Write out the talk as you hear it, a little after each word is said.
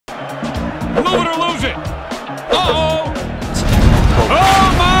Move it or lose it. Uh-oh.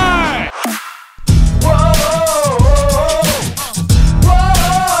 Oh, my.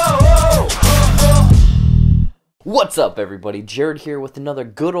 What's up, everybody? Jared here with another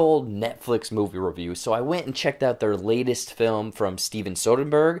good old Netflix movie review. So I went and checked out their latest film from Steven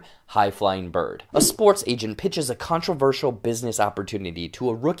Soderbergh, High Flying Bird. A sports agent pitches a controversial business opportunity to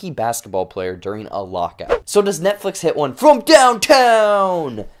a rookie basketball player during a lockout. So does Netflix hit one from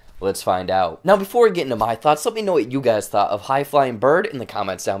downtown? Let's find out. Now, before we get into my thoughts, let me know what you guys thought of High Flying Bird in the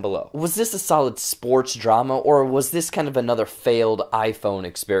comments down below. Was this a solid sports drama, or was this kind of another failed iPhone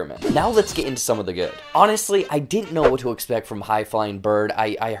experiment? Now let's get into some of the good. Honestly, I didn't know what to expect from High Flying Bird.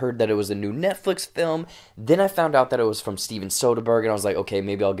 I heard that it was a new Netflix film, then I found out that it was from Steven Soderbergh, and I was like, okay,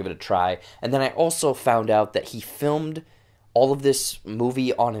 maybe I'll give it a try. And then I also found out that he filmed all of this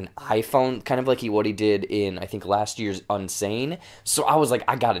movie on an iPhone, kind of like what he did in, I think, last year's Unsane. So I was like,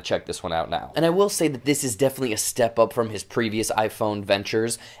 I gotta check this one out now. And I will say that this is definitely a step up from his previous iPhone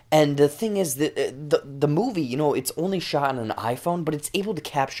ventures. And the thing is that the movie, you know, it's only shot on an iPhone, but it's able to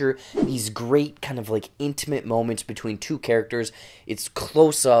capture these great kind of like intimate moments between two characters. It's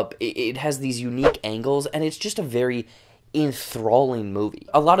close up, it has these unique angles, and it's just a very enthralling movie.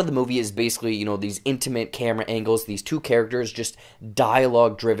 A lot of the movie is basically, you know, these intimate camera angles, these two characters just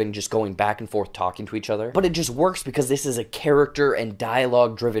dialogue driven, just going back and forth talking to each other. But it just works because this is a character and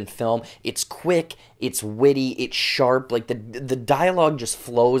dialogue driven film. It's quick, it's witty, it's sharp, like the dialogue just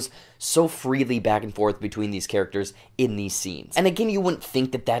flows so freely back and forth between these characters in these scenes. And again, you wouldn't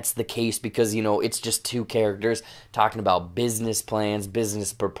think that that's the case because, you know, it's just two characters talking about business plans,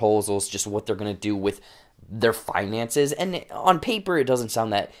 business proposals, just what they're gonna do with their finances, and on paper it doesn't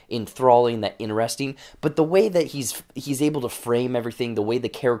sound that enthralling, that interesting, but the way that he's able to frame everything, the way the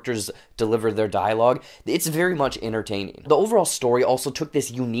characters deliver their dialogue, it's very much entertaining. The overall story also took this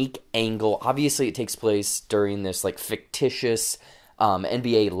unique angle. Obviously it takes place during this like fictitious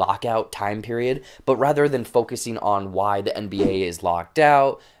NBA lockout time period, but rather than focusing on why the NBA is locked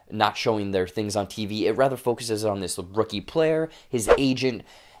out, not showing their things on TV, it rather focuses on this rookie player, his agent,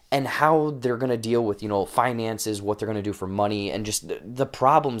 and how they're going to deal with, you know, finances, what they're going to do for money, and just the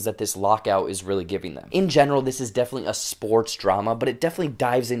problems that this lockout is really giving them. In general, this is definitely a sports drama, but it definitely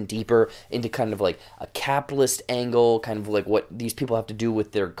dives in deeper into kind of like a capitalist angle, kind of like what these people have to do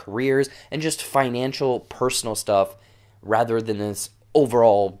with their careers, and just financial, personal stuff, rather than this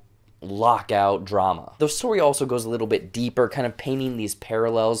overall lockout drama. The story also goes a little bit deeper, kind of painting these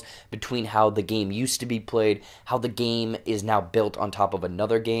parallels between how the game used to be played, how the game is now built on top of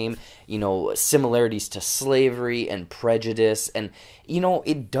another game, you know, similarities to slavery and prejudice, and, you know,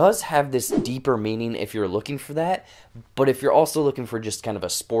 it does have this deeper meaning if you're looking for that, but if you're also looking for just kind of a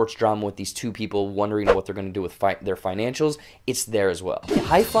sports drama with these two people wondering what they're going to do with their financials, it's there as well.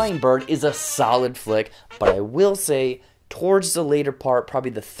 High Flying Bird is a solid flick, but I will say, towards the later part,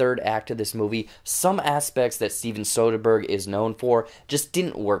 probably the third act of this movie, some aspects that Steven Soderbergh is known for just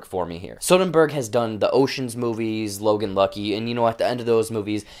didn't work for me here. Soderbergh has done the Ocean's movies, Logan Lucky, and, you know, at the end of those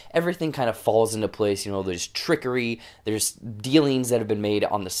movies, everything kind of falls into place. You know, there's trickery, there's dealings that have been made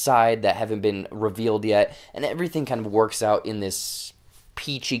on the side that haven't been revealed yet, and everything kind of works out in this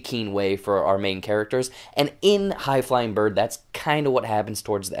peachy keen way for our main characters. And in High Flying Bird, that's kind of what happens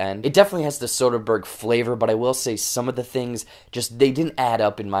towards the end. It definitely has the Soderbergh flavor, but I will say some of the things just, they didn't add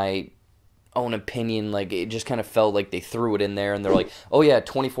up in my own opinion. Like, it just kind of felt like they threw it in there and they're like, oh yeah,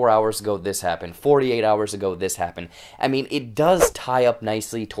 24 hours ago this happened, 48 hours ago this happened. I mean, it does tie up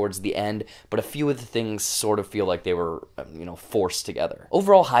nicely towards the end, but a few of the things sort of feel like they were, you know, forced together.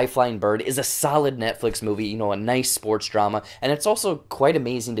 Overall, High Flying Bird is a solid Netflix movie, you know, a nice sports drama, and it's also quite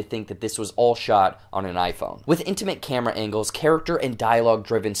amazing to think that this was all shot on an iPhone. With intimate camera angles, character and dialogue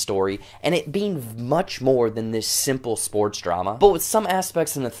driven story, and it being much more than this simple sports drama, but with some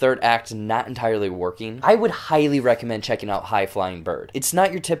aspects in the third act not entirely working, I would highly recommend checking out High Flying Bird. It's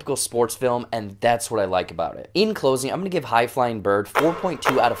not your typical sports film, and that's what I like about it. In closing, I'm going to give High Flying Bird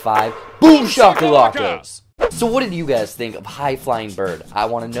 4.2 out of 5 boom shakalacas. So what did you guys think of High Flying Bird? I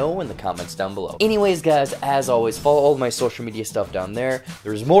want to know in the comments down below. Anyways, guys, as always, follow all of my social media stuff down there.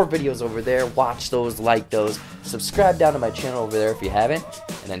 There's more videos over there. Watch those, like those. Subscribe down to my channel over there if you haven't.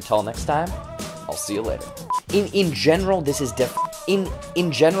 And until next time, I'll see you later. In general, this is definitely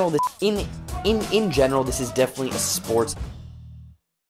a sports